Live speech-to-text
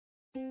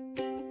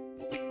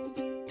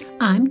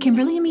I'm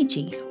Kimberly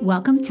Amici.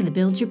 Welcome to the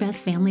Build Your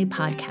Best Family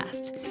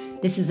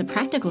podcast. This is a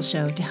practical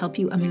show to help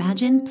you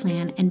imagine,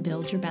 plan, and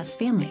build your best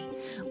family.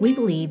 We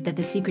believe that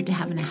the secret to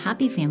having a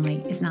happy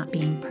family is not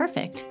being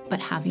perfect, but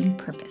having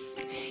purpose.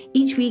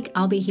 Each week,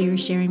 I'll be here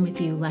sharing with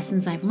you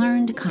lessons I've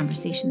learned,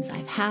 conversations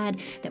I've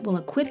had that will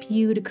equip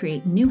you to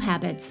create new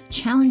habits,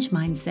 challenge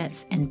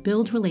mindsets, and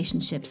build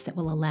relationships that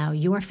will allow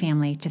your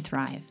family to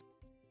thrive.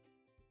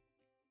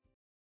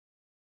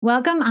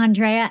 Welcome,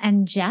 Andrea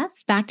and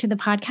Jess, back to the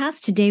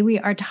podcast. Today, we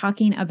are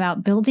talking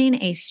about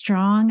building a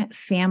strong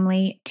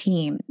family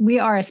team. We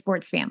are a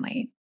sports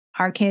family.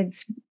 Our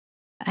kids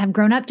have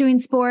grown up doing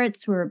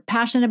sports. We're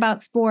passionate about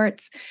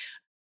sports.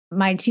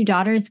 My two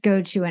daughters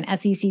go to an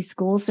SEC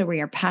school, so we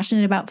are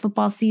passionate about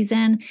football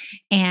season.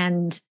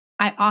 And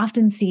I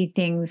often see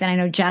things, and I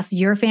know, Jess,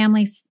 your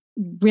family's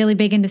really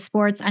big into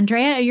sports.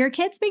 Andrea, are your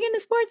kids big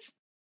into sports?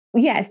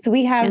 Yes,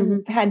 we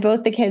have had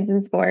both the kids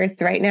in sports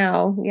right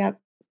now. Yep.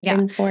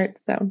 In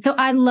sports. So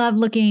I love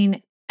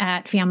looking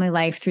at family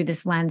life through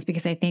this lens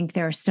because I think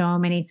there are so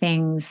many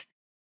things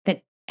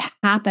that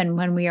happen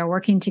when we are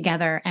working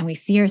together and we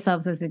see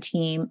ourselves as a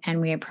team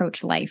and we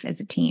approach life as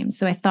a team.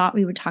 So I thought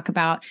we would talk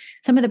about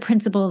some of the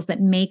principles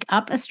that make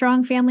up a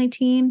strong family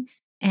team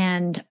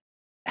and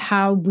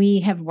how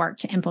we have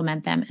worked to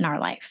implement them in our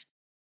life.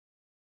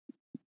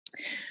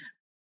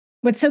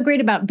 What's so great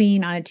about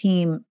being on a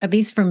team, at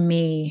least for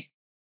me,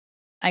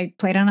 I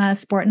played on a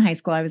sport in high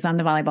school. I was on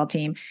the volleyball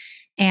team.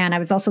 And I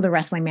was also the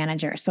wrestling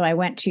manager. So I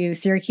went to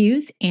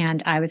Syracuse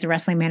and I was a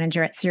wrestling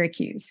manager at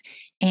Syracuse.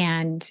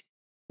 And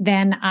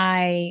then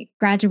I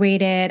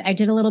graduated. I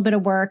did a little bit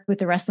of work with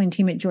the wrestling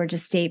team at Georgia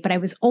State, but I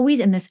was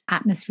always in this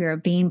atmosphere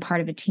of being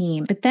part of a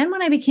team. But then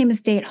when I became a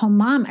stay-at-home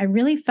mom, I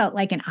really felt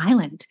like an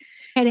island.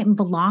 I didn't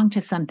belong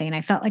to something.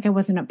 I felt like I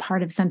wasn't a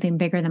part of something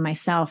bigger than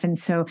myself. And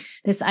so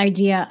this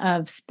idea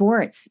of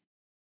sports,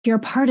 you're a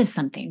part of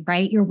something,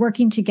 right? You're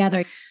working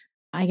together.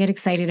 I get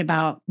excited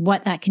about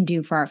what that can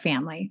do for our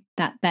family,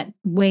 that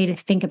way to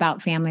think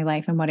about family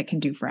life and what it can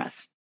do for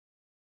us.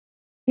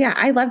 Yeah,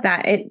 I love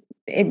that. It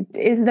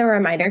is the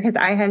reminder because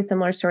I had a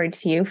similar story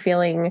to you,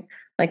 feeling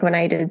like when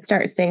I did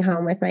start staying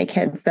home with my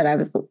kids that I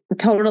was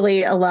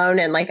totally alone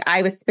and like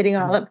I was spinning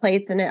all the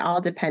plates and it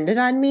all depended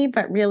on me.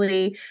 But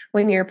really,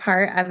 when you're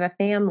part of a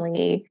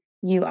family,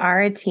 you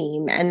are a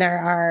team and there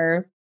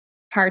are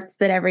parts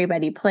that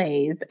everybody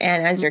plays.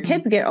 And as your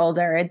kids get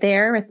older,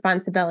 their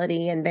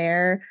responsibility and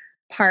their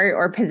part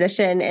or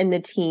position in the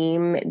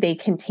team, they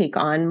can take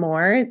on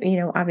more,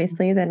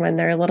 obviously than when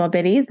they're little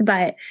bitties.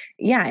 But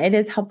yeah, it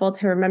is helpful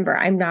to remember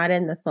I'm not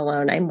in this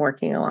alone. I'm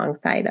working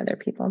alongside other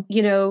people.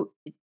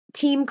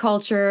 Team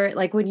culture,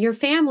 like when your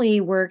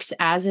family works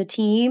as a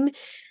team,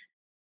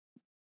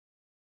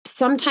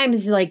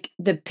 sometimes like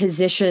the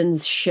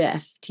positions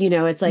shift,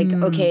 it's like,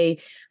 okay,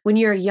 when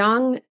you're a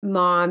young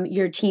mom,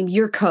 your team,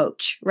 your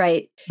coach,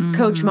 right?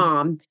 Coach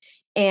mom.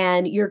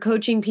 And you're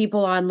coaching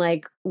people on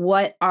like,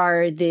 what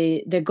are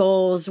the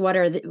goals? What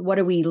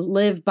do we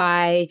live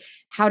by?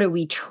 How do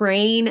we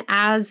train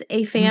as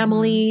a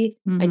family?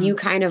 And you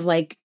kind of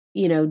like,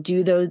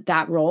 do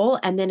that role.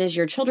 And then as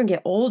your children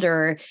get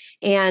older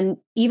and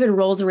even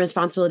roles and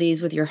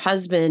responsibilities with your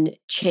husband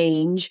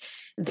change,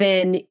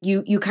 then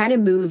you kind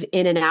of move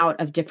in and out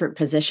of different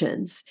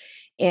positions.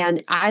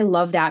 And I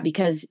love that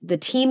because the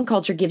team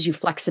culture gives you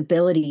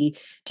flexibility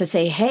to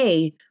say,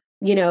 hey,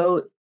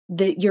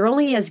 you're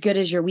only as good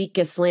as your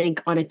weakest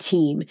link on a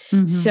team.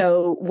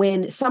 So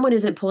when someone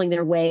isn't pulling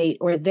their weight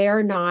or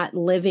they're not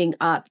living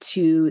up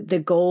to the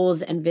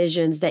goals and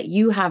visions that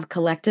you have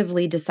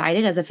collectively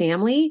decided as a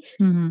family,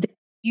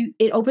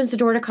 it opens the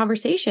door to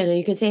conversation and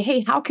you can say,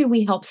 hey, how can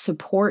we help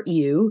support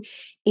you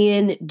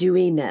in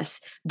doing this?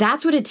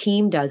 That's what a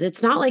team does.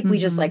 It's not like we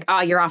just like,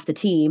 oh, you're off the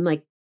team.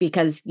 Like,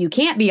 because you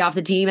can't be off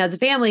the team as a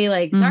family.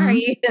 Like,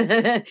 sorry,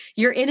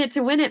 you're in it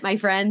to win it, my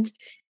friend.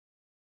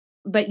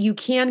 But you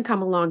can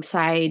come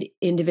alongside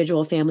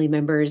individual family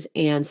members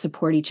and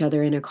support each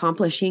other in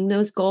accomplishing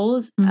those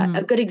goals.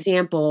 A good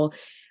example,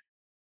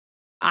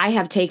 I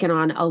have taken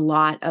on a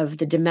lot of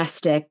the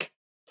domestic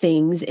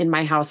things in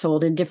my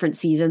household in different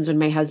seasons when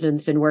my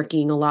husband's been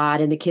working a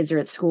lot and the kids are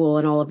at school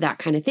and all of that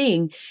kind of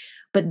thing.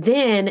 But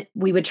then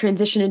we would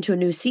transition into a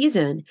new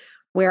season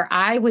where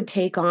I would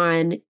take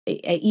on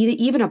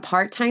even a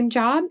part-time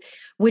job,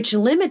 which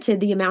limited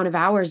the amount of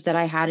hours that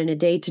I had in a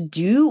day to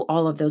do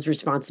all of those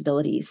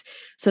responsibilities.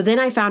 So then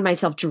I found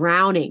myself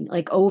drowning,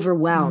 like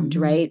overwhelmed,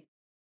 right?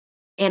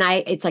 And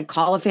it's like,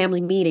 call a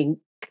family meeting,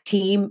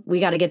 team,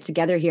 we got to get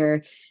together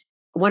here.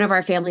 One of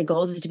our family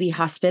goals is to be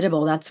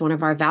hospitable. That's one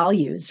of our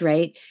values,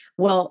 right?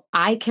 Well,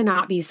 I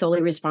cannot be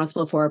solely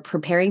responsible for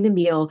preparing the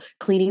meal,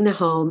 cleaning the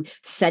home,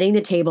 setting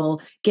the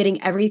table, getting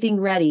everything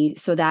ready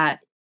so that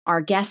our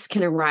guests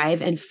can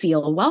arrive and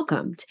feel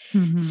welcomed.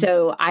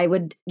 So I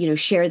would,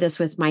 share this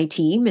with my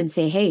team and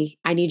say, hey,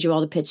 I need you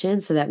all to pitch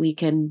in so that we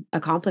can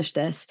accomplish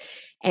this.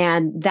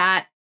 And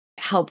that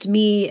helped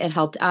me. It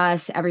helped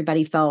us.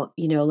 Everybody felt,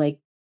 like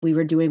we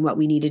were doing what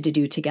we needed to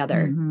do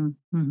together.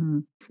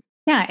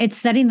 Yeah, it's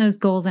setting those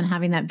goals and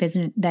having that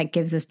vision that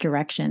gives us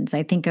directions.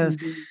 I think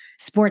of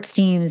sports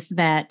teams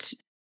that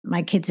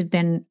my kids have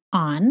been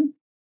on.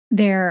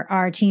 There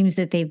are teams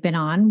that they've been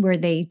on where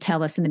they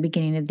tell us in the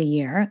beginning of the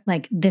year,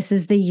 like, this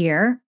is the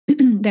year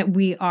that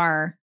we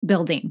are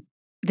building.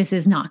 This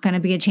is not going to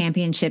be a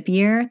championship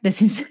year.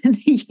 This is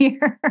the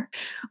year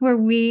where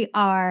we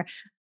are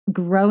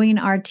growing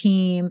our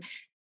team,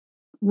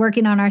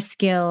 working on our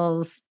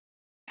skills.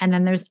 And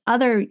then there's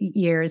other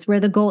years where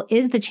the goal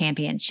is the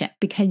championship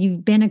because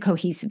you've been a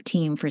cohesive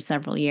team for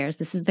several years.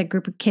 This is the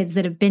group of kids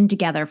that have been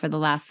together for the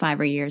last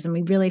 5 years. And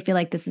we really feel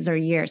like this is our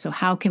year. So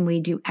how can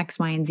we do X,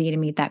 Y, and Z to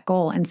meet that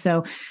goal? And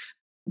so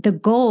the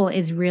goal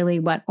is really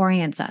what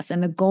orients us.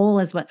 And the goal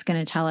is what's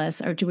going to tell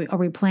us, are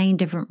we playing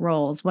different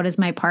roles? What is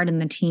my part in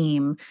the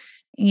team?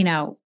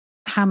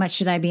 How much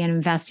should I be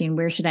investing?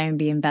 Where should I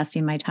be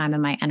investing my time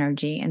and my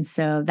energy? And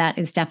so that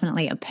is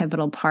definitely a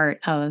pivotal part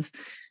of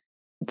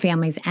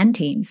families and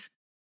teams,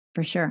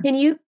 for sure.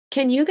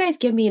 Can you guys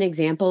give me an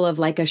example of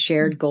like a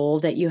shared goal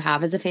that you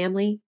have as a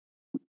family?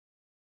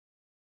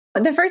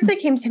 The first that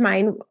came to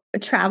mind,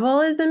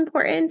 travel is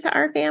important to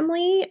our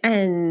family,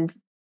 and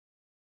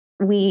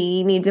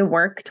we need to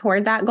work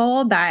toward that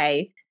goal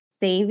by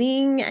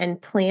saving and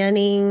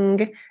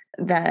planning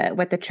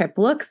what the trip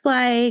looks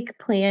like,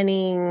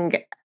 planning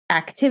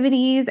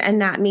activities.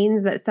 And that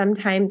means that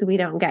sometimes we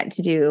don't get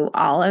to do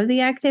all of the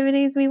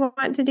activities we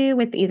want to do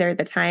with either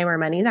the time or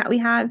money that we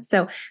have.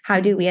 So how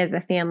do we as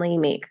a family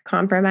make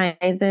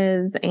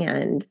compromises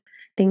and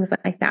things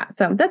like that?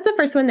 So that's the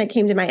first one that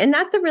came to mind. And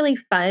that's a really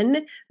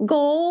fun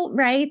goal,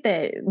 right?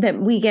 That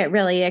we get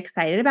really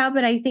excited about.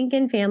 But I think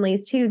in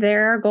families too,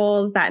 there are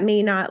goals that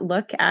may not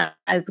look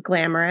as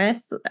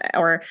glamorous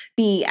or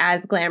be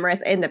as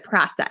glamorous in the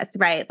process,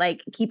 right?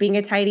 Like keeping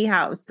a tidy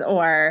house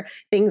or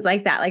things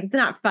like that. Like it's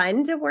not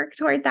fun to work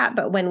toward that.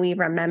 But when we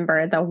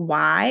remember the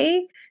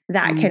why,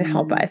 that can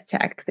help us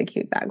to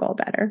execute that goal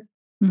better.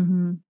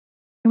 Mm-hmm.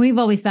 And we've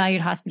always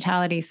valued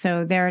hospitality.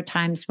 So there are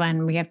times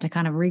when we have to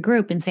kind of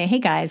regroup and say, hey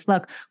guys,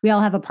 look, we all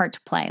have a part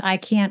to play.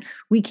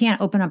 We can't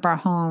open up our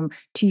home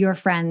to your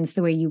friends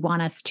the way you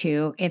want us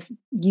to if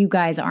you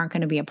guys aren't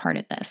going to be a part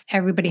of this.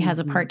 Everybody has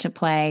a part to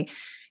play.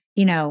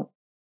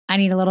 I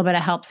need a little bit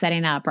of help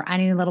setting up, or I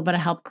need a little bit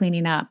of help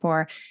cleaning up,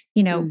 or,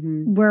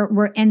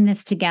 we're in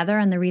this together.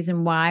 And the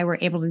reason why we're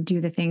able to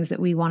do the things that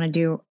we want to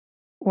do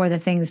or the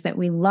things that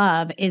we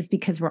love is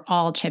because we're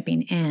all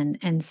chipping in.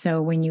 And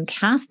so when you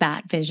cast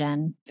that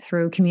vision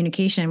through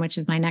communication, which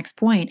is my next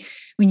point,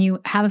 when you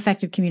have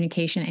effective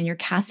communication and you're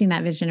casting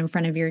that vision in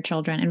front of your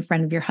children, in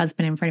front of your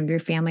husband, in front of your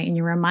family, and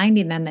you're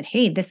reminding them that,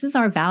 hey, this is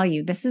our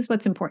value. This is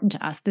what's important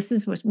to us. This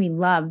is what we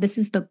love. This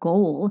is the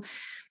goal.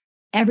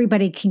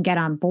 Everybody can get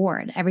on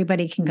board.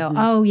 Everybody can go,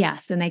 oh,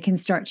 yes. And they can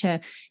start to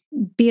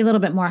be a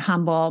little bit more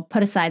humble,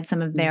 put aside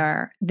some of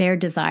their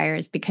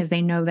desires because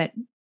they know that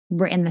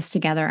we're in this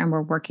together and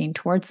we're working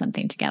towards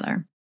something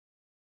together.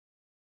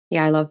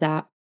 Yeah, I love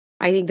that.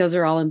 I think those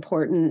are all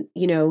important.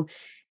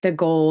 The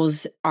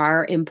goals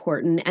are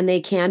important and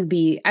they can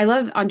be. I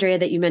love, Andrea,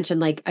 that you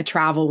mentioned like a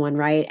travel one,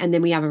 right? And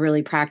then we have a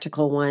really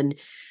practical one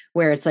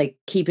where it's like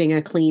keeping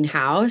a clean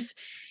house.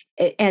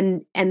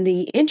 And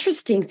the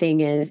interesting thing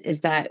is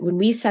that when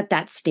we set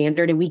that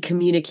standard and we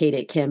communicate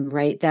it, Kim,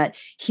 right, that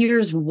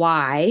here's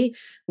why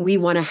we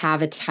want to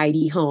have a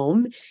tidy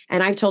home.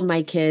 And I've told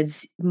my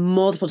kids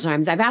multiple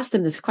times, I've asked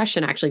them this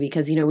question actually,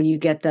 because, when you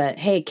get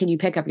hey, can you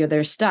pick up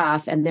their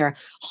stuff? And they're,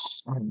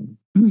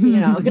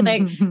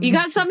 like, you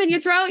got something in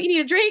your throat? You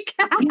need a drink?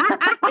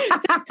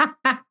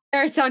 I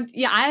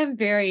am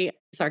very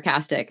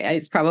sarcastic.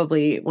 It's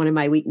probably one of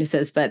my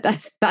weaknesses, but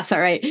that's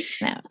all right.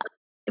 No.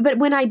 But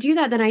when I do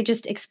that, then I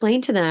just explain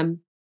to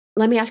them,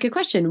 let me ask you a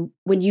question.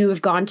 When you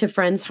have gone to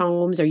friends'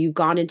 homes or you've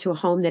gone into a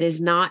home that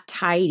is not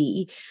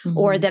tidy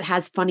or that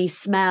has funny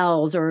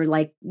smells or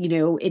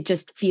it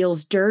just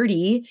feels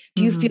dirty,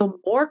 do you feel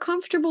more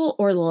comfortable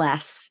or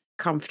less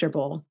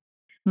comfortable?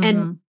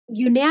 And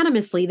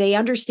unanimously, they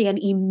understand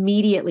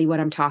immediately what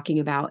I'm talking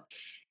about.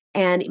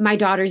 And my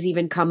daughters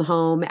even come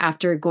home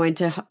after going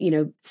to,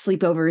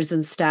 sleepovers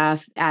and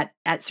stuff at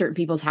certain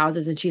people's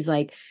houses. And she's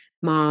like,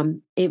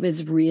 Mom, it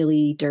was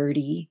really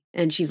dirty.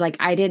 And she's like,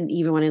 I didn't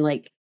even want to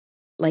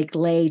like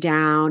lay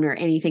down or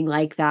anything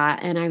like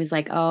that. And I was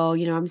like, oh,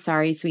 I'm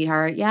sorry,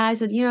 sweetheart. Yeah. I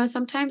said,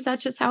 sometimes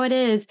that's just how it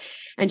is.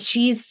 And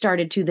she's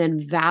started to then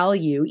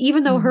value,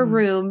 even though her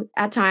room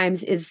at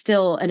times is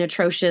still an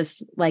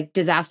atrocious,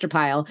 disaster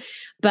pile,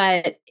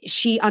 but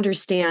she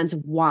understands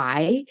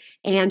why.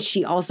 And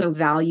she also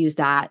values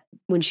that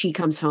when she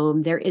comes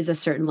home, there is a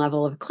certain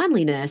level of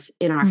cleanliness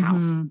in our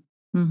house.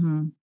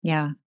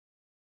 Yeah.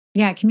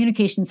 Yeah,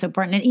 communication is so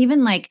important. And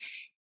even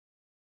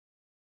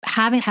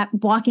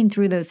walking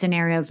through those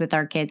scenarios with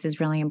our kids is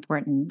really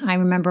important. I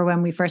remember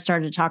when we first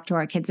started to talk to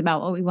our kids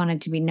about what we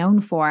wanted to be known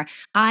for,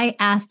 I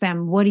asked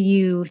them, what do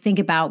you think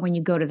about when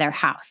you go to their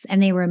house?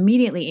 And they were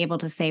immediately able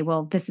to say,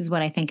 well, this is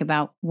what I think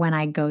about when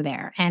I go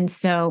there. And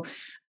so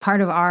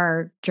part of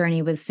our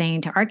journey was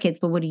saying to our kids,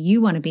 well, what do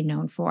you want to be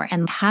known for?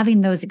 And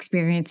having those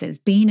experiences,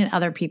 being in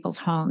other people's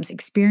homes,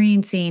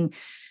 experiencing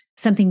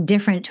something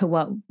different to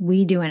what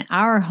we do in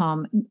our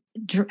home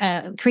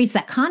creates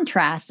that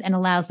contrast and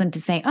allows them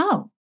to say,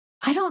 oh,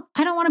 I don't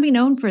want to be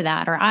known for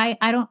that. Or I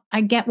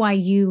get why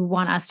you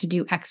want us to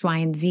do X, Y,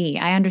 and Z.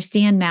 I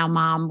understand now,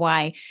 Mom,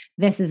 why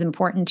this is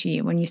important to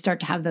you when you start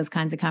to have those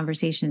kinds of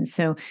conversations.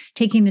 So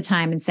taking the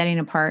time and setting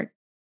apart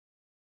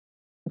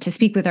to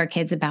speak with our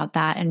kids about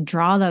that and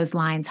draw those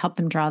lines, help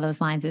them draw those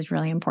lines is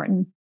really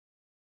important.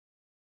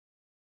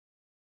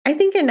 I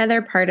think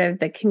another part of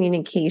the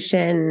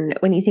communication,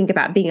 when you think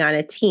about being on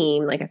a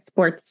team, like a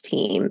sports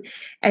team,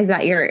 is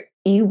that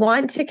you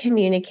want to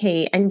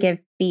communicate and give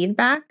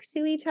feedback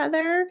to each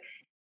other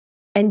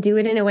and do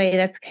it in a way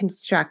that's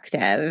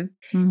constructive.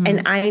 Mm-hmm.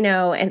 And I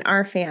know in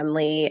our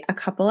family, a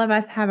couple of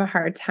us have a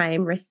hard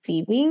time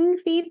receiving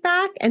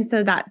feedback. And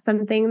so that's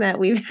something that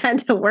we've had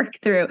to work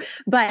through.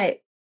 But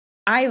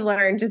I've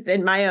learned just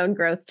in my own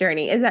growth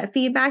journey is that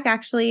feedback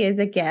actually is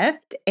a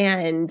gift,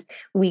 and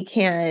we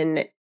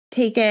can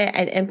take it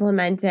and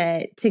implement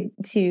it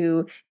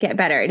to get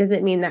better. It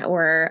doesn't mean that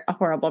we're a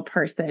horrible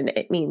person.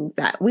 It means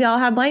that we all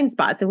have blind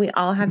spots and we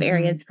all have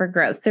areas for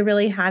growth. So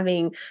really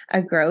having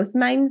a growth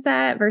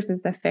mindset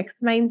versus a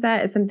fixed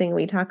mindset is something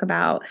we talk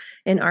about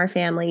in our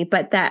family,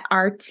 but that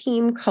our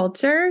team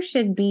culture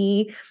should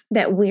be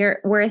that we're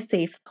a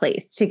safe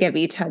place to give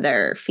each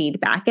other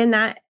feedback. And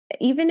that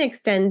even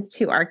extends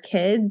to our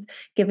kids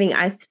giving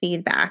us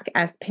feedback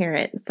as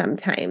parents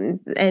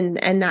sometimes.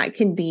 And that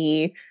can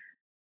be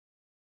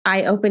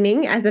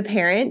eye-opening as a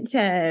parent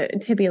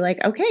to be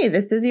like, okay,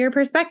 this is your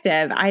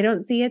perspective. I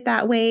don't see it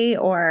that way.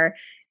 Or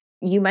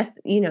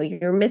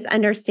you're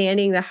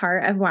misunderstanding the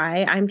heart of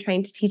why I'm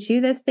trying to teach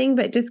you this thing,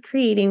 but just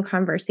creating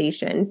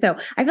conversation. So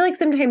I feel like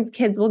sometimes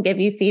kids will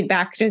give you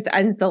feedback just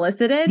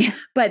unsolicited,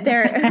 but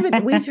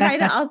we try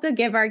to also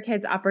give our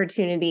kids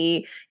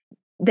opportunity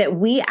that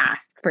we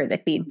ask for the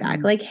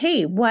feedback. Like,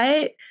 hey,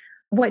 what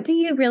do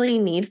you really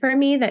need from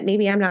me that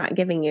maybe I'm not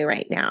giving you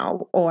right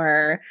now?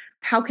 Or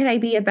how could I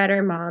be a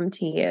better mom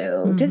to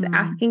you? Just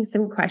asking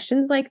some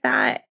questions like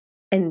that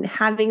and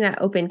having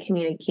that open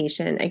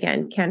communication,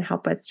 again, can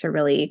help us to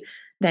really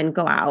then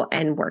go out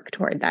and work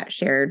toward that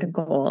shared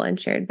goal and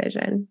shared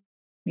vision.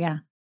 Yeah.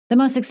 The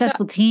most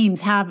successful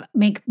teams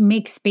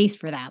make space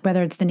for that,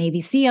 whether it's the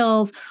Navy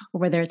SEALs or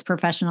whether it's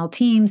professional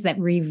teams that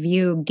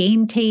review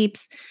game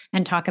tapes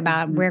and talk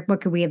about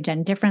what could we have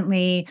done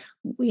differently,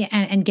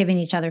 and giving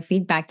each other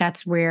feedback.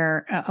 That's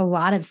where a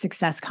lot of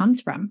success comes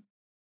from.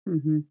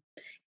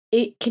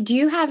 Could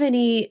you have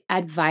any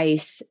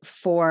advice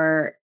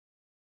for,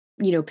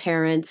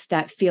 parents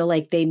that feel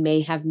like they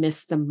may have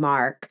missed the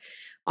mark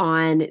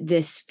on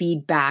this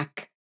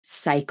feedback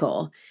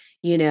cycle?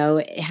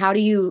 How do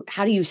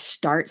you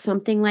start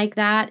something like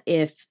that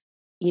if,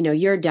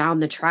 you're down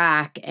the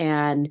track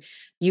and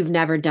you've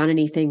never done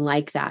anything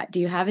like that? Do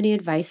you have any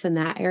advice in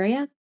that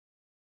area?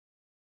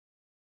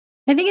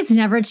 I think it's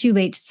never too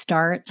late to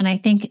start. And I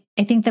think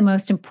the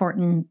most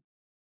important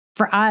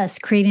for us,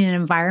 creating an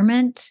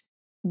environment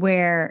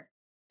where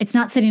it's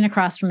not sitting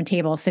across from a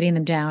table, sitting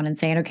them down and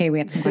saying, okay, we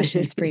have some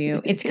questions for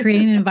you. It's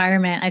creating an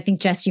environment. I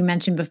think, Jess, you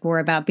mentioned before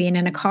about being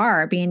in a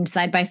car, being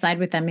side by side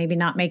with them, maybe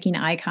not making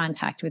eye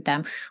contact with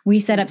them.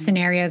 We set up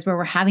scenarios where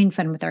we're having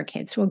fun with our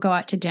kids. We'll go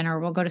out to dinner.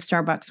 We'll go to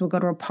Starbucks. We'll go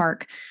to a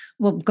park.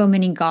 We'll go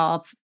mini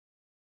golf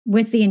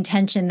with the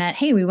intention that,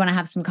 hey, we want to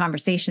have some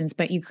conversations,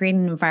 but you create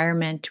an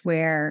environment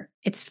where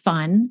it's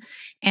fun.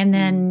 And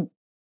then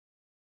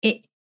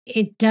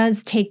it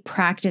does take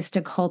practice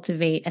to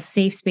cultivate a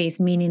safe space,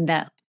 meaning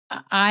that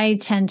I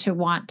tend to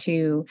want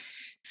to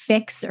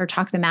fix or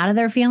talk them out of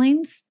their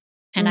feelings.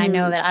 And I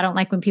know that I don't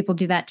like when people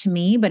do that to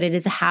me, but it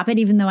is a habit,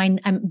 even though I'm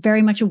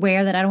very much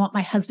aware that I don't want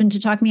my husband to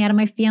talk me out of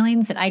my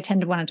feelings, that I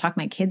tend to want to talk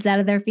my kids out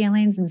of their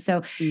feelings. And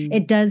so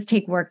it does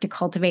take work to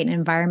cultivate an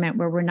environment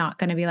where we're not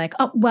going to be like,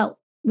 oh, well,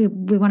 we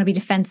want to be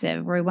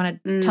defensive, or we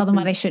want to tell them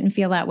why they shouldn't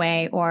feel that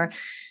way, or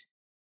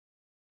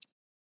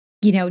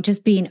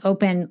just being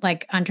open,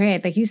 like Andrea,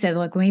 like you said,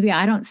 like maybe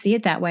I don't see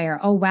it that way, or,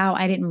 oh, wow,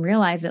 I didn't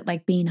realize it.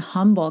 Like being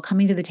humble,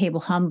 coming to the table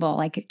humble,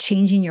 like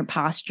changing your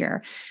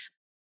posture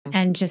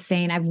and just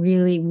saying, I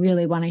really,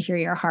 really want to hear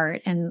your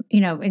heart. And,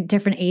 at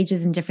different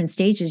ages and different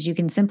stages, you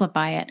can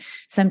simplify it.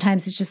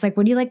 Sometimes it's just like,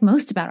 what do you like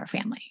most about our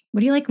family? What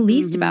do you like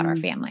least about our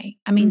family?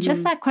 I mean,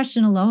 just that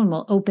question alone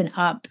will open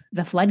up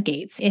the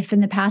floodgates. If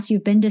in the past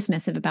you've been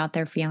dismissive about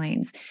their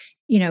feelings,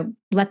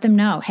 let them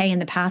know, hey, in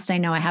the past, I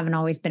know I haven't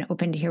always been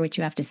open to hear what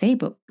you have to say,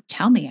 but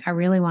tell me, I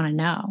really want to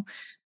know.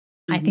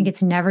 I think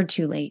it's never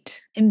too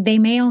late. And they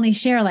may only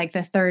share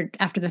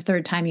after the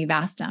third time you've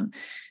asked them,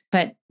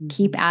 but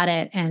keep at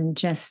it and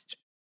just,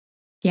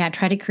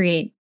 try to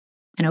create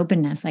an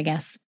openness, I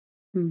guess.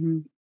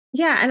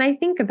 Yeah. And I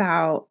think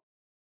about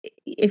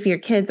if your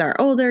kids are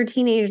older,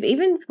 teenagers,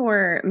 even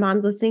for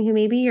moms listening who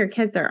maybe your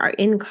kids are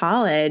in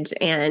college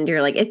and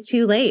you're like, it's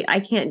too late, I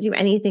can't do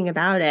anything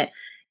about it.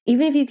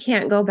 Even if you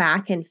can't go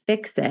back and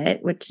fix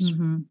it, which,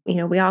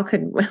 we all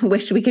could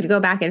wish we could go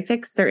back and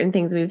fix certain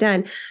things we've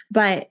done,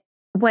 but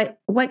what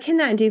can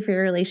that do for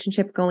your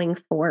relationship going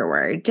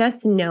forward?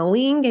 Just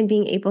knowing and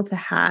being able to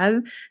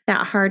have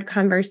that hard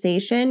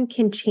conversation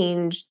can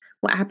change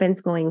what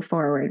happens going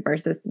forward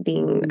versus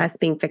us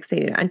being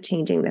fixated on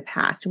changing the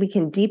past. We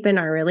can deepen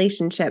our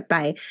relationship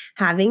by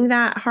having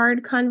that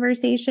hard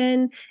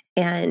conversation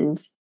and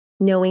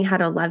knowing how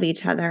to love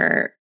each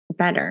other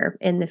better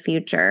in the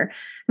future.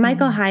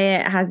 Michael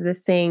Hyatt has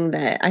this saying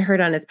that I heard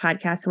on his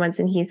podcast once,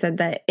 and he said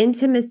that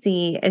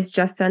intimacy is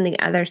just on the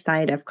other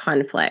side of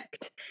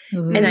conflict.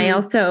 And I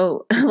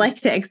also like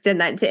to extend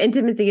that to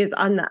intimacy is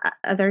on the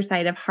other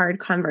side of hard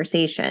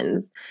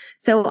conversations.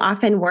 So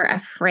often we're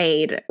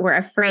afraid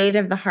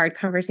of the hard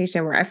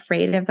conversation. We're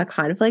afraid of the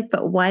conflict.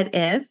 But what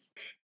if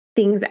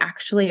things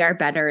actually are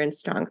better and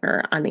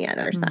stronger on the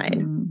other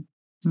side?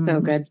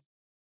 So good.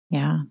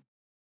 Yeah.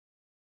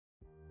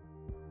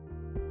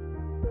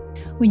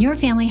 When your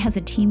family has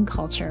a team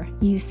culture,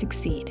 you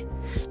succeed.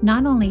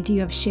 Not only do you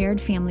have shared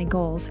family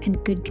goals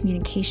and good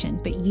communication,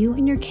 but you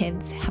and your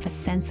kids have a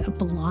sense of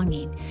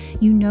belonging.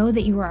 You know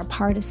that you are a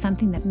part of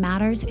something that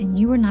matters and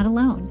you are not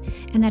alone.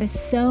 And that is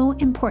so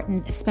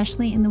important,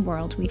 especially in the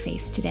world we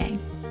face today.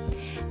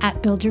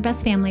 At Build Your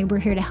Best Family, we're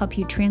here to help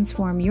you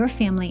transform your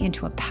family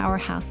into a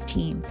powerhouse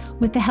team.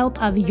 With the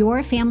help of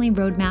your Family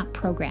Roadmap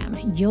program,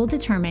 you'll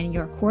determine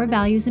your core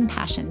values and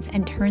passions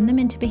and turn them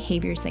into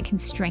behaviors that can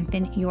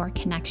strengthen your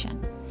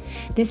connection.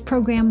 This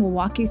program will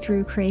walk you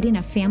through creating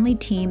a family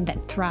team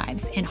that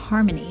thrives in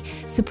harmony,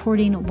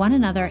 supporting one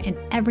another in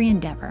every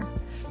endeavor.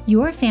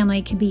 Your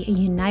family can be a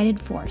united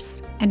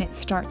force, and it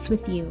starts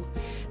with you.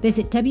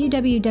 Visit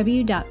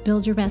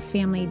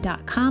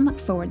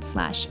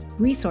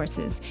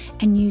www.buildyourbestfamily.com/resources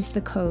and use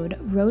the code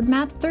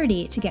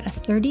ROADMAP30 to get a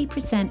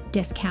 30%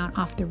 discount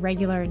off the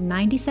regular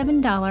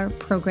 $97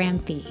 program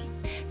fee.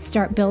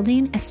 Start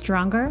building a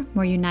stronger,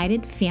 more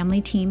united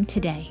family team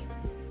today.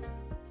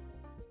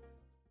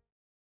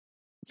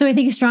 So I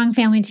think a strong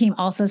family team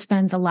also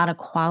spends a lot of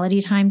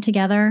quality time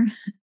together.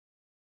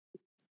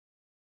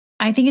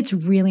 I think it's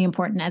really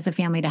important as a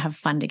family to have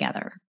fun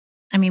together.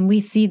 I mean, we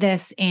see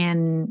this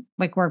in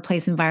like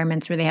workplace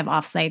environments where they have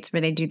offsites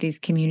where they do these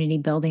community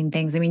building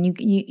things. I mean,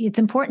 it's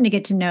important to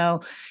get to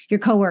know your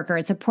coworker.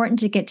 It's important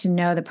to get to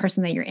know the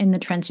person that you're in the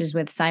trenches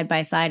with side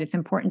by side. It's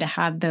important to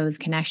have those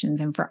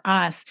connections. And for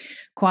us,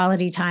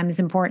 quality time is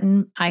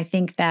important. I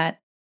think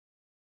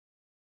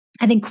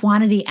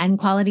quantity and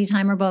quality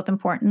time are both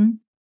important.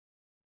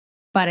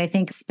 But I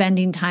think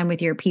spending time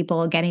with your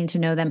people, getting to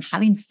know them,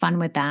 having fun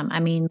with them.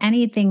 I mean,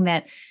 anything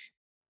that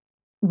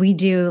we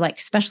do, like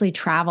especially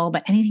travel,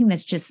 but anything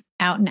that's just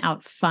out and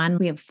out fun.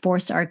 We have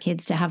forced our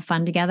kids to have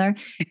fun together.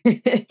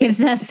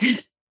 gives us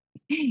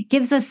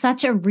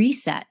such a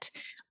reset.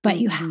 But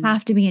you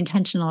have to be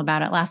intentional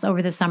about it.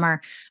 Over the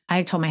summer,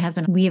 I told my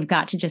husband, we have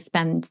got to just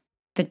spend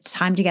the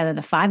time together,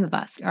 the five of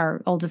us.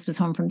 Our oldest was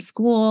home from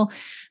school.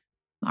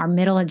 Our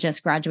middle had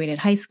just graduated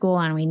high school,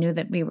 and we knew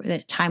that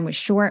that time was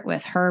short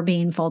with her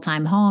being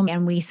full-time home.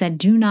 And we said,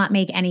 do not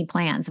make any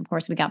plans. Of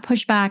course, we got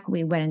pushback.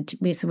 We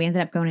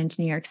ended up going into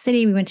New York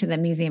City. We went to the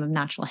Museum of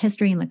Natural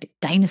History and looked at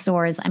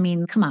dinosaurs. I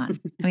mean, come on.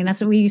 I mean,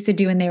 that's what we used to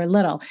do when they were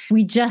little.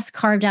 We just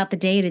carved out the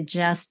day to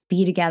just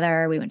be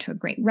together. We went to a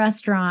great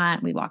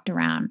restaurant. We walked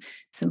around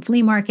some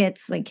flea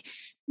markets. Like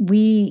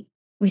we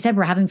said,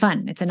 we're having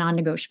fun. It's a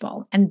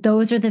non-negotiable. And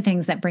those are the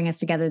things that bring us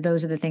together.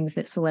 Those are the things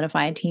that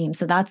solidify a team.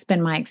 So that's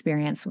been my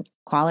experience with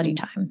quality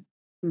time.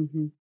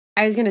 Mm-hmm.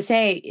 I was going to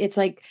say, it's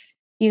like,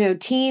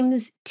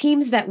 teams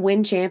that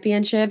win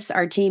championships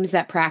are teams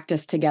that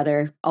practice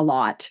together a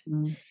lot.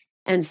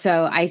 And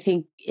so I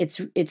think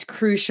it's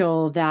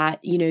crucial that,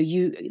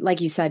 you,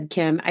 like you said,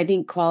 Kim, I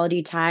think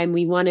quality time,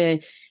 we want to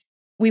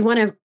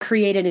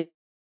create an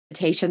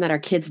invitation that our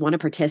kids want to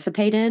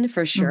participate in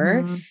for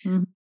sure.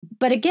 Mm-hmm.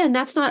 But again,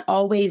 that's not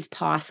always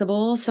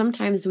possible.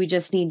 Sometimes we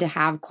just need to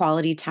have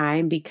quality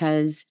time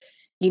because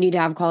you need to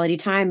have quality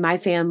time. My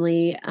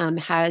family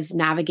has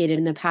navigated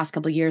in the past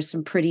couple of years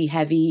some pretty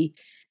heavy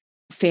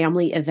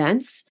family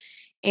events,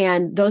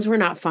 and those were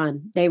not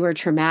fun. They were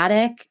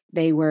traumatic.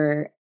 They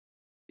were,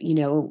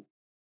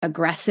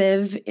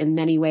 aggressive in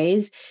many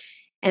ways.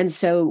 And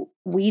so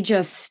we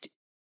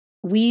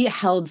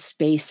held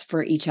space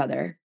for each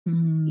other,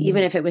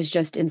 even if it was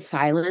just in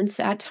silence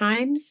at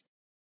times.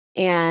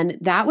 And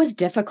that was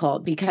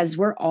difficult because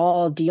we're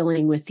all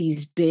dealing with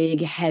these big,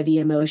 heavy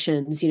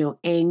emotions,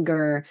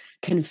 anger,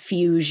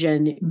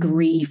 confusion,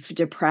 grief,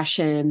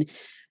 depression,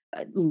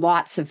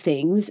 lots of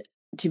things,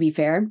 to be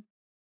fair.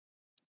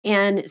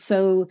 And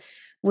so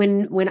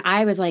when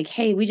I was like,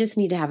 hey, we just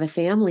need to have a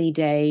family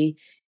day,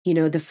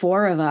 the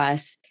four of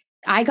us,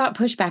 I got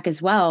pushback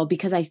as well,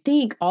 because I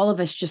think all of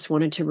us just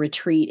wanted to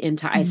retreat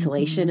into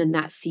isolation in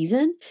that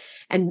season.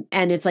 And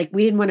it's like,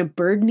 we didn't want to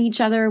burden each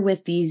other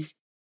with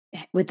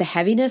the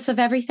heaviness of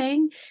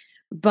everything,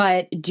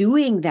 but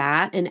doing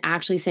that and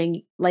actually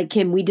saying, like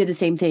Kim, we did the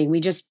same thing. We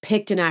just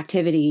picked an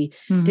activity,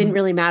 didn't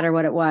really matter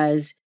what it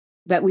was,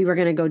 but we were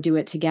going to go do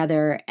it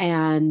together.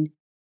 And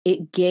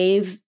it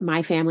gave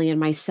my family and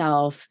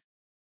myself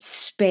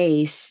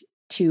space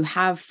to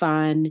have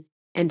fun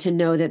and to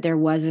know that there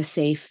was a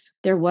safe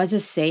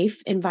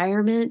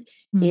environment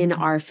in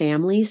our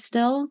family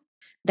still.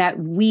 that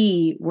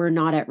we were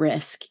not at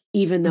risk,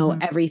 even though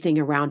Mm-hmm. everything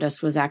around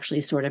us was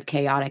actually sort of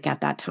chaotic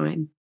at that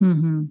time.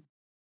 Mm-hmm.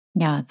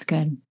 Yeah, that's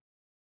good.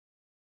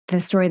 The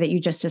story that you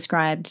just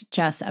described,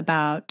 Jess,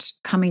 about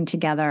coming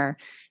together,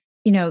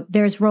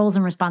 there's roles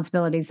and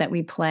responsibilities that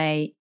we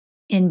play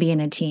in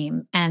being a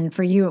team. And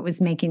for you, it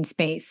was making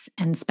space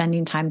and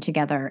spending time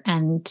together.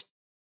 And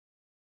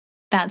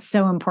that's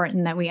so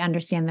important that we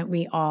understand that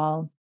we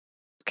all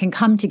can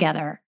come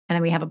together and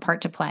that we have a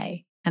part to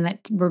play and that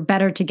we're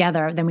better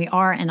together than we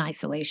are in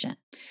isolation.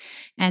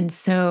 And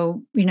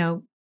so,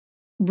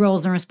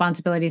 roles and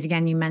responsibilities,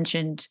 again, you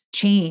mentioned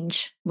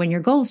change when your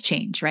goals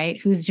change,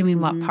 right? Who's doing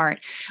what part?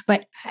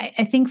 But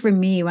I think for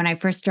me, when I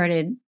first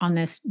started on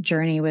this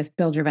journey with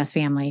Build Your Best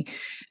Family,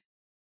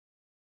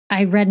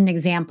 I read an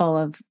example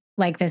of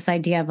like this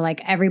idea of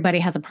like everybody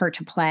has a part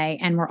to play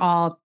and we're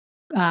all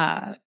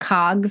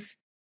cogs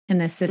in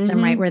this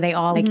system, right? Where they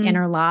all like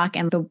interlock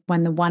and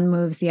when the one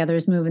moves, the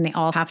others move and they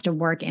all have to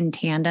work in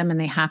tandem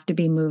and they have to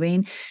be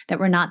moving, that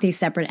we're not these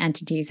separate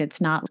entities. It's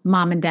not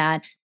mom and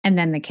dad and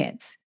then the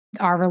kids.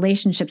 Our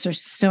relationships are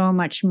so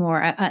much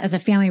more, as a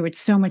family, we're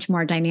so much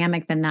more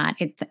dynamic than that.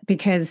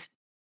 Because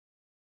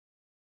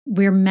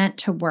we're meant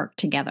to work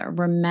together.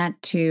 We're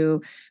meant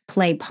to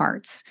play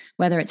parts,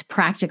 whether it's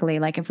practically,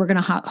 like if we're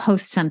going to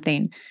host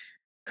something,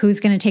 who's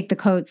going to take the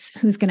coats?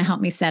 Who's going to help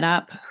me set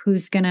up?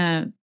 Who's going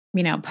to,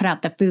 put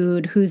out the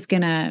food? Who's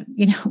going to,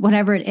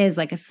 whatever it is,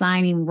 like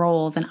assigning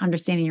roles and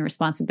understanding your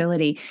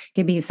responsibility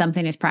could be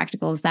something as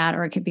practical as that,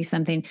 or it could be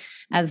something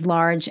as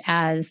large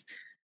as,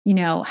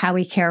 how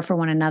we care for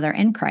one another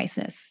in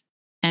crisis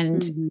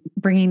and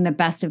bringing the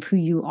best of who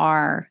you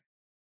are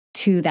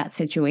to that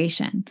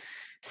situation.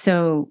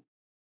 So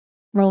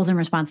roles and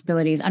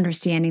responsibilities,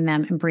 understanding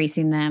them,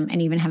 embracing them, and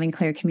even having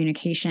clear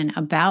communication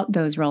about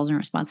those roles and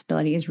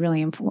responsibilities is really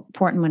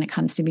important when it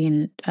comes to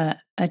being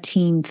a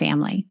team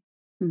family.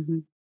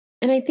 And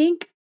I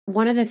think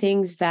one of the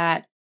things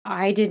that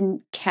I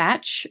didn't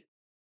catch,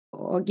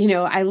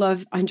 I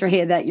love,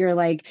 Andrea, that you're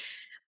like,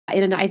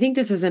 and I think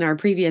this was in our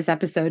previous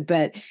episode,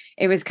 but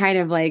it was kind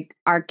of like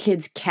our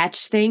kids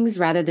catch things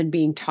rather than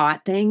being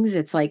taught things.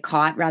 It's like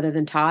caught rather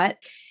than taught.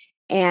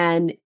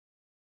 And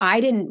I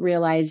didn't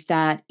realize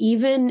that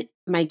even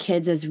my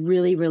kids as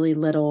really, really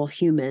little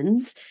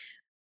humans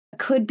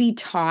could be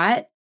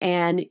taught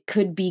and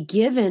could be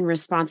given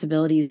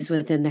responsibilities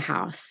within the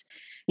house.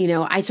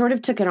 I sort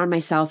of took it on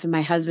myself and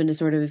my husband to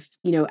sort of,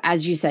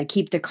 as you said,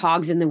 keep the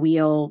cogs in the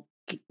wheel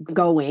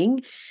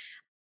going.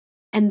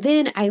 And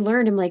then I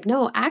learned, I'm like,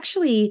 no,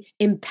 actually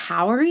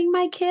empowering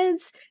my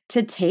kids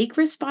to take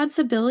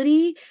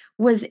responsibility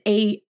was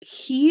a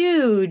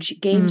huge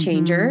game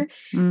changer.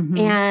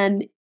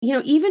 And,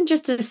 even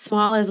just as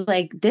small as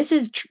like, this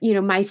is,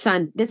 my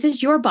son, this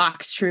is your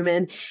box,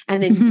 Truman.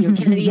 And then,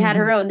 Kennedy had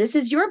her own, this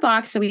is your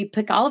box. So we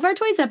pick all of our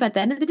toys up at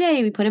the end of the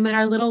day. We put them in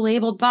our little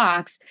labeled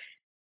box.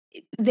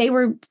 They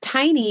were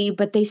tiny,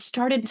 but they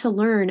started to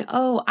learn,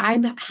 oh,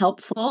 I'm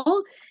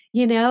helpful.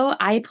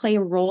 I play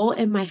a role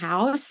in my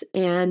house,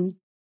 and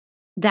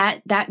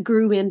that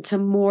grew into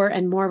more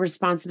and more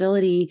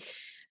responsibility.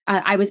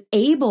 I was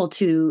able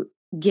to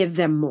give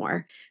them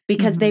more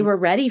because they were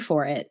ready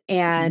for it.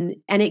 And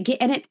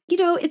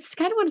it's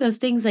kind of one of those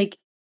things like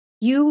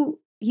you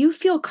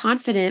feel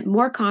confident,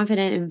 more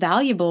confident and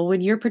valuable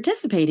when you're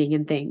participating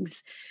in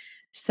things.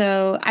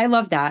 So I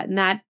love that. And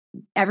that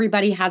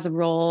everybody has a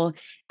role.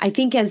 I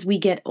think as we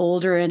get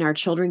older and our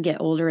children get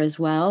older as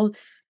well,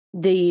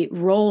 the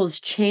roles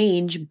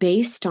change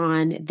based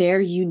on their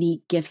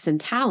unique gifts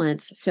and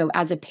talents. So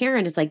as a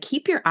parent, it's like,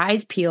 keep your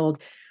eyes peeled.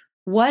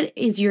 What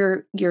is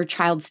your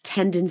child's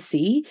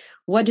tendency?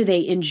 What do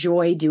they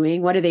enjoy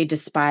doing? What do they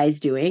despise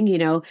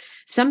doing?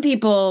 Some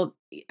people,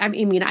 I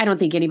mean, I don't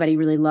think anybody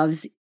really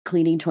loves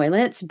cleaning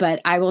toilets, but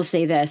I will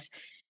say this.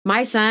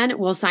 My son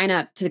will sign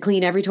up to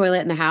clean every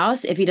toilet in the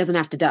house if he doesn't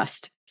have to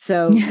dust.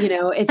 So,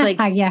 it's like,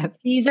 yes.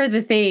 These are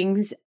the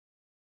things,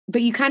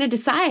 but you kind of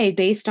decide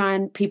based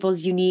on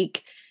people's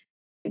unique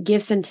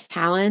gifts and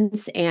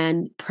talents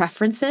and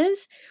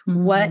preferences,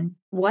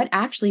 what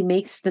actually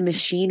makes the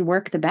machine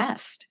work the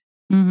best.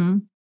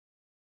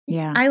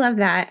 Yeah. I love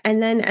that.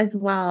 And then as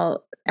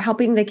well,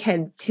 helping the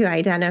kids to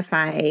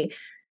identify,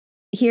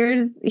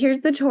 here's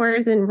the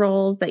chores and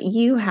roles that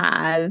you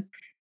have.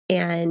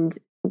 And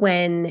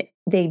when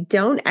they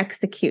don't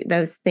execute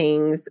those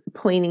things,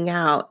 pointing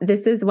out,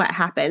 this is what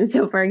happens.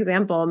 So for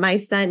example, my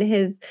son,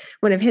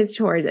 one of his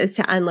chores is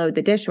to unload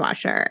the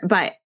dishwasher,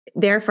 but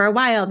there for a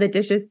while, the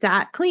dishes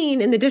sat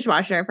clean in the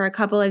dishwasher for a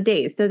couple of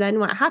days. So then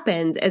what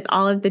happens is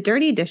all of the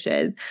dirty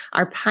dishes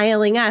are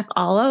piling up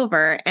all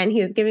over. And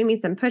he was giving me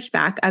some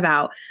pushback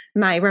about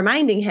my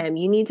reminding him,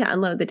 you need to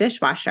unload the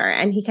dishwasher.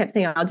 And he kept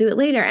saying, I'll do it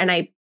later. And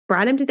I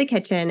brought him to the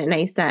kitchen and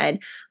I said,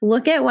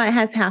 look at what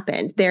has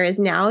happened. There is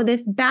now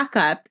this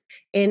backup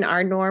in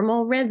our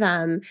normal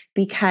rhythm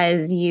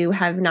because you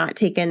have not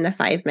taken the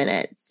 5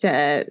 minutes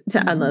to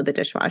unload the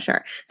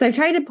dishwasher. So I've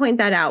tried to point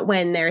that out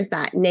when there's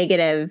that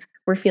negative,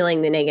 we're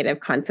feeling the negative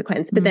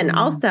consequence. But then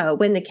also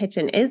when the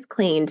kitchen is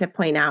clean, to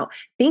point out,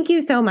 thank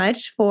you so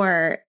much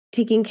for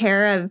taking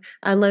care of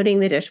unloading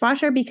the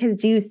dishwasher? Because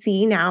do you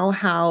see now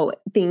how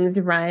things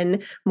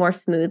run more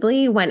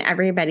smoothly when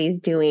everybody's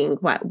doing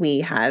what we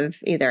have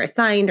either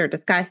assigned or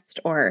discussed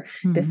or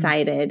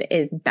decided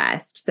is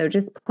best? So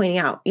just pointing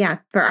out, yeah,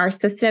 for our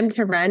system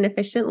to run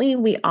efficiently,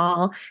 we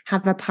all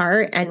have a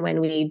part. And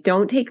when we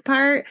don't take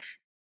part,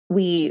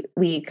 we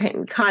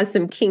can cause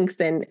some kinks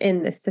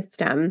in the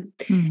system.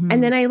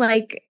 And then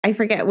I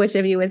forget which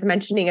of you was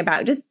mentioning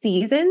about just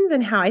seasons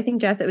and how I think,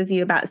 Jess, it was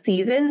you about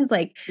seasons,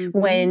 like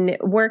when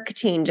work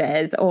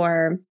changes,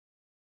 or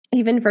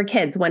even for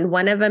kids, when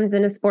one of them's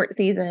in a sports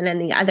season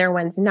and the other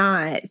one's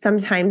not,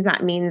 sometimes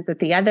that means that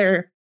the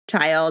other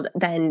child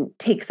then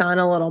takes on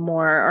a little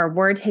more, or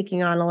we're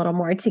taking on a little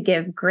more to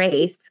give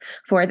grace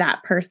for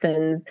that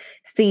person's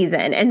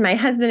season. And my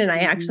husband and I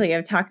actually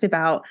have talked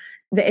about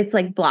that it's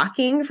like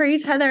blocking for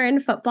each other in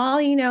football,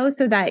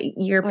 so that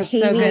you're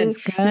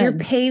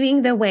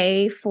paving the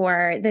way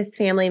for this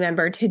family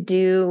member to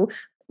do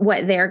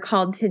what they're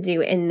called to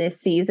do in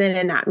this season.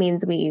 And that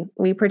means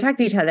we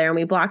protect each other and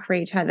we block for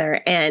each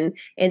other. And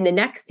in the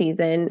next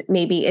season,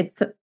 maybe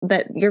it's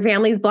that your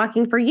family's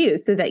blocking for you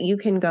so that you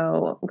can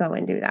go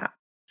and do that.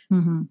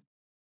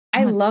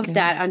 I love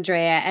that,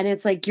 Andrea. And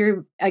it's like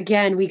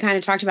again, we kind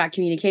of talked about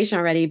communication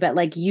already, but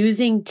like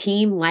using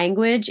team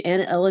language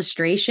and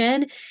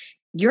illustration,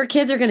 your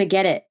kids are going to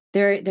get it.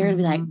 They're going to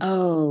be like,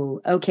 oh,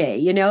 okay.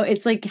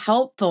 It's like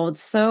helpful.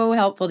 It's so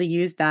helpful to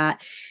use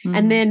that.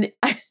 And then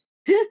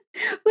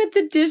with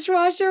the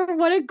dishwasher,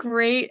 what a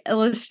great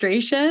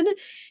illustration.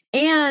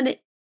 And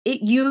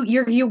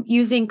you're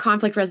using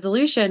conflict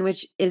resolution,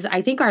 which is,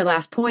 I think, our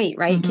last point,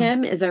 right,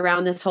 Kim, is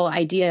around this whole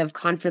idea of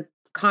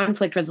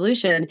conflict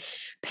resolution,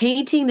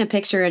 painting the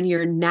picture in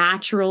your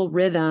natural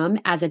rhythm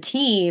as a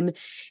team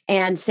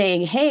and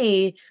saying,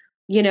 hey,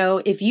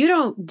 if you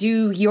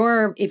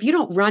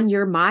don't run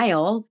your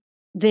mile,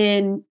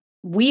 then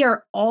we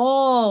are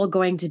all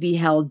going to be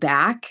held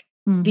back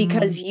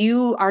because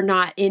you are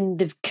not in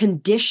the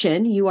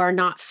condition, you are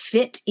not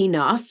fit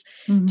enough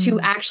to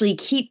actually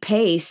keep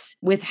pace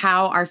with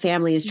how our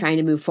family is trying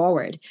to move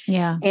forward.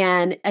 Yeah.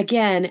 And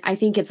again, I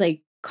think it's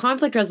like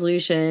conflict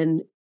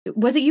resolution.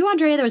 Was it you,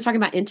 Andrea, that was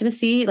talking about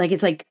intimacy? Like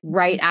it's like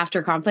right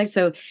after conflict.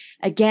 So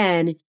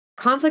again,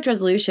 conflict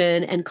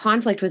resolution and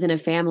conflict within a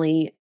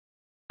family,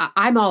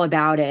 I'm all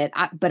about it,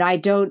 but I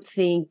don't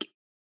think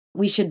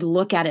we should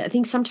look at it. I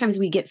think sometimes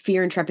we get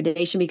fear and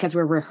trepidation because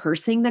we're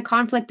rehearsing the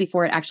conflict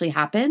before it actually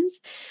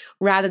happens,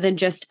 rather than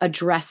just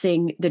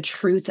addressing the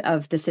truth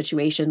of the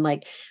situation.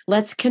 Like,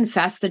 let's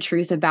confess the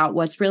truth about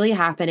what's really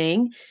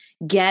happening,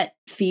 get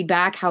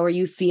feedback. How are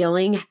you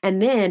feeling?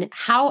 And then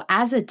how,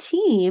 as a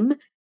team,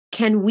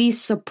 can we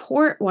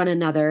support one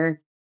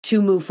another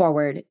to move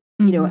forward,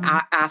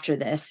 after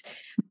this?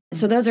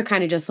 So those are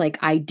kind of just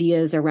like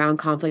ideas around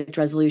conflict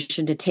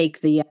resolution to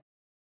take the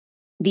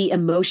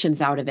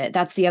emotions out of it.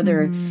 That's the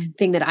other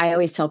thing that I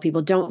always tell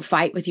people: don't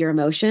fight with your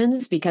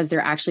emotions, because they're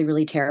actually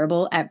really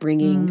terrible at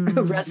bringing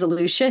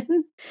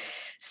resolution.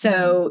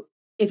 So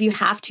if you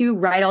have to,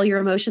 write all your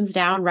emotions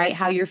down, write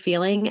how you're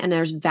feeling, and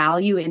there's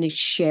value in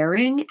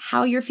sharing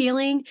how you're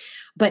feeling.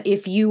 But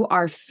if you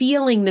are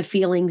feeling the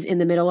feelings in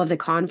the middle of the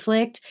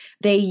conflict,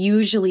 they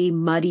usually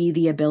muddy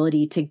the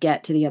ability to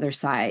get to the other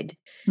side.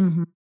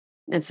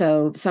 And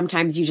so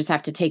sometimes you just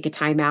have to take a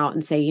time out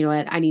and say, you know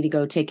what, I need to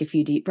go take a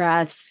few deep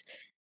breaths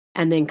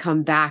and then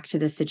come back to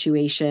the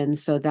situation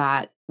so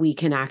that we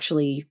can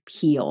actually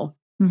heal.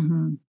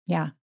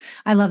 Yeah.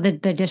 I love the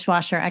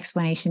dishwasher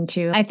explanation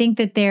too. I think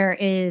that there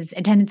is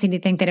a tendency to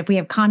think that if we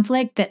have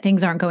conflict, that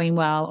things aren't going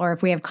well, or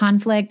if we have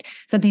conflict,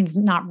 something's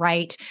not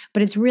right.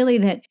 But it's really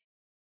that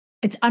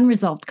it's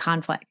unresolved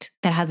conflict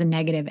that has a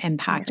negative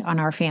impact on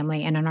our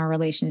family and on our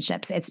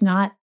relationships. It's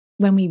not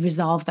when we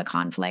resolve the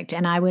conflict.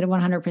 And I would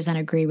 100%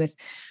 agree with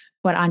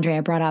what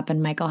Andrea brought up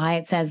and Michael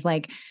Hyatt says,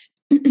 like,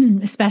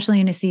 especially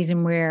in a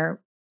season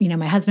where,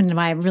 my husband and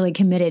I have really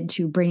committed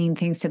to bringing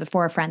things to the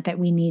forefront that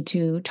we need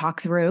to talk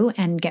through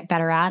and get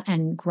better at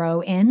and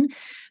grow in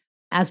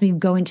as we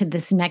go into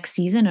this next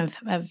season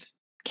of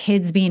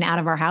kids being out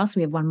of our house.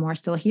 We have one more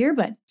still here,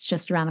 but it's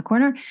just around the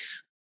corner.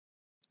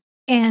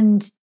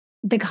 And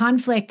the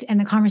conflict and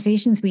the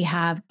conversations we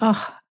have,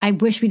 I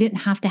wish we didn't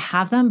have to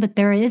have them, but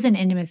there is an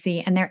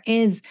intimacy and there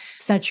is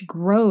such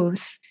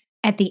growth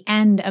at the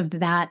end of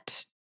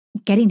that,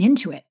 getting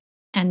into it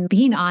and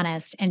being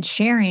honest and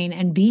sharing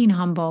and being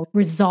humble.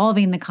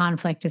 Resolving the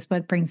conflict is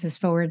what brings us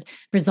forward.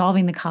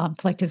 Resolving the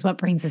conflict is what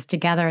brings us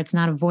together. It's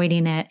not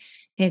avoiding it.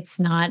 It's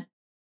not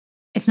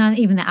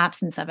even the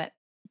absence of it.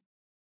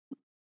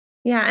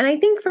 Yeah. And I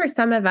think for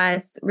some of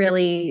us,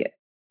 really,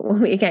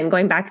 again,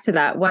 going back to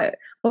that, what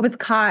was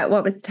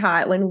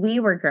taught when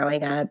we were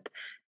growing up,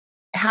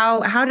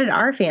 how did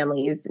our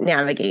families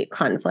navigate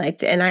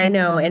conflict? And I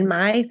know in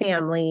my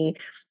family,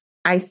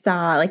 I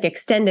saw, like,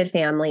 extended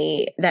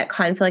family, that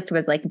conflict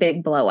was like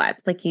big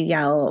blow-ups, like you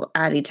yell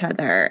at each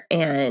other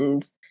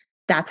and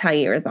that's how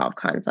you resolve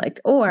conflict.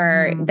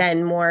 Or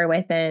then more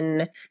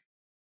within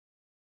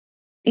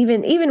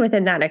even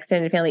within that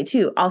extended family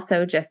too,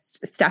 also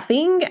just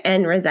stuffing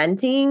and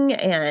resenting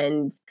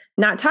and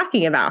not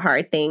talking about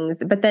hard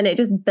things, but then it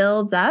just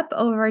builds up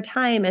over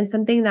time, and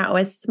something that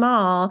was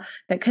small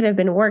that could have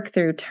been worked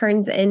through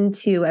turns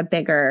into a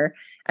bigger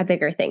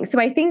thing. So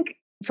I think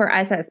for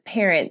us as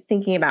parents,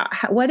 thinking about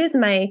what is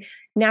my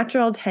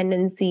natural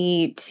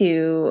tendency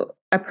to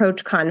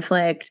approach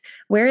conflict?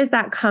 Where does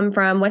that come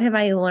from? What have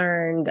I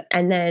learned?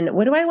 And then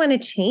what do I want to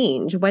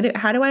change?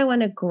 How do I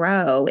want to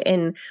grow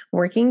in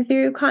working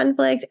through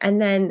conflict? And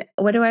then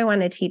what do I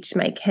want to teach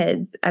my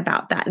kids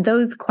about that?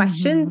 Those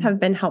questions have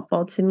been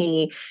helpful to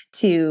me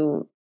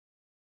to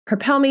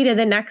propel me to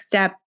the next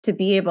step, to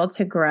be able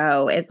to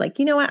grow. Is like,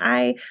 you know what?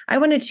 I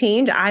want to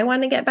change. I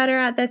want to get better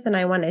at this, and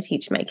I want to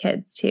teach my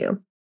kids too.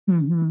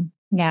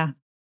 Yeah.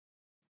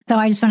 So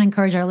I just want to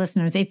encourage our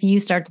listeners, if you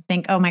start to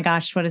think, oh my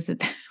gosh, what is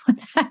it? What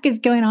the heck is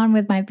going on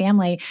with my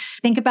family?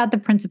 Think about the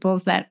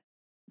principles that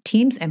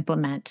teams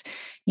implement,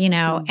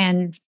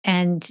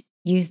 and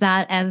use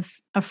that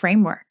as a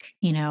framework.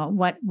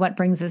 What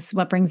brings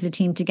the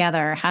team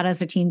together? How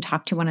does a team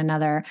talk to one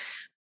another?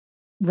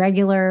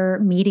 Regular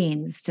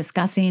meetings,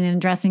 discussing and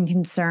addressing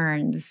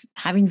concerns,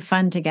 having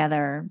fun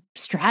together,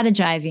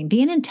 strategizing,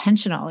 being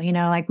intentional.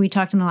 Like we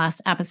talked in the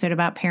last episode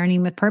about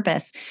parenting with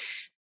purpose.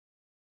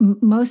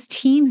 Most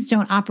teams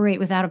don't operate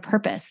without a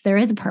purpose. There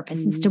is a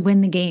purpose. It's to win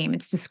the game.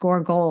 It's to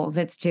score goals.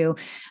 It's to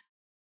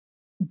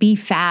be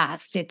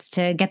fast. It's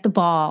to get the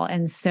ball.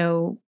 And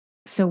so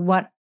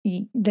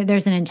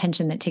there's an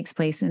intention that takes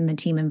place in the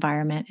team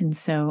environment. And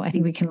so I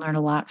think we can learn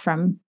a lot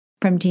from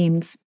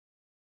teams.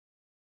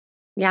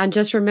 Yeah. And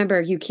just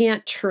remember, you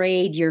can't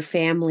trade your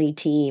family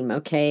team.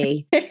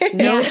 Okay.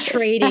 No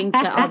trading to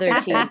other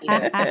teams.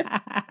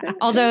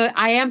 Although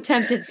I am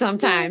tempted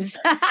sometimes.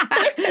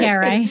 Yeah,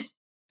 right.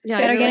 Yeah,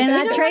 better get in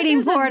that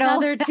trading portal.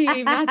 Another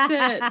team. That's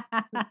it.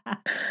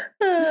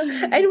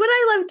 And what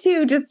I love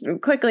too, just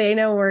quickly, I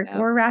know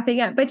we're wrapping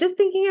up, but just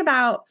thinking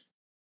about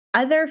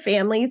other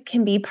families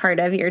can be part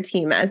of your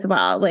team as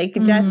well. Like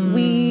just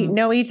we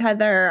know each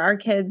other, our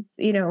kids,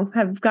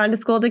 have gone to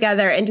school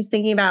together, and just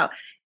thinking about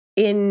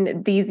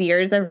in these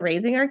years of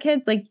raising our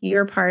kids, like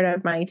you're part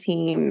of my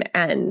team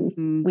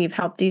and we've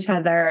helped each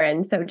other.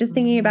 And so just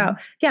thinking about,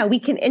 we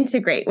can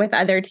integrate with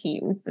other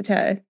teams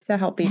to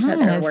help each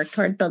other work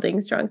toward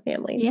building strong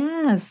families.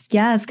 Yes.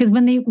 Because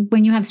when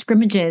you have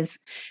scrimmages,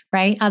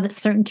 right?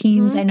 Certain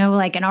teams, I know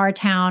like in our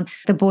town,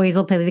 the boys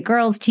will play the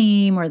girls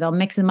team, or they'll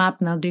mix them up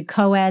and they'll do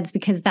co-eds,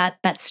 because that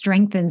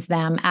strengthens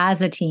them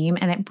as a team,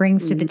 and it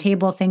brings to the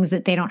table things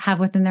that they don't have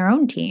within their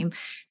own team.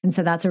 And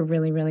so that's a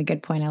really, really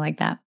good point. I like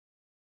that.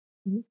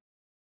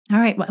 All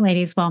right,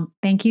 ladies. Well,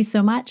 thank you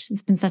so much.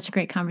 It's been such a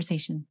great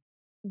conversation.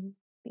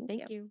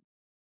 Thank you.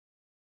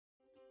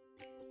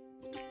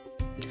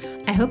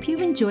 I hope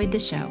you've enjoyed the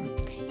show.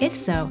 If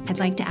so, I'd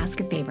like to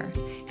ask a favor.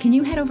 Can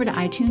you head over to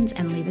iTunes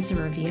and leave us a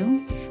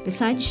review?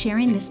 Besides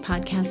sharing this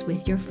podcast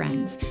with your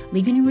friends,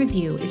 leaving a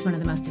review is one of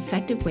the most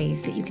effective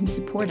ways that you can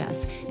support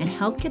us and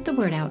help get the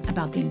word out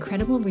about the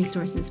incredible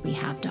resources we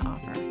have to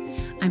offer.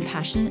 I'm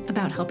passionate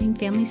about helping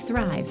families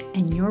thrive,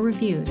 and your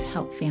reviews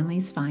help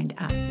families find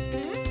us.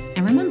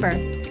 And remember,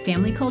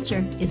 family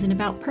culture isn't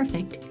about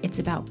perfect, it's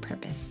about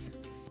purpose.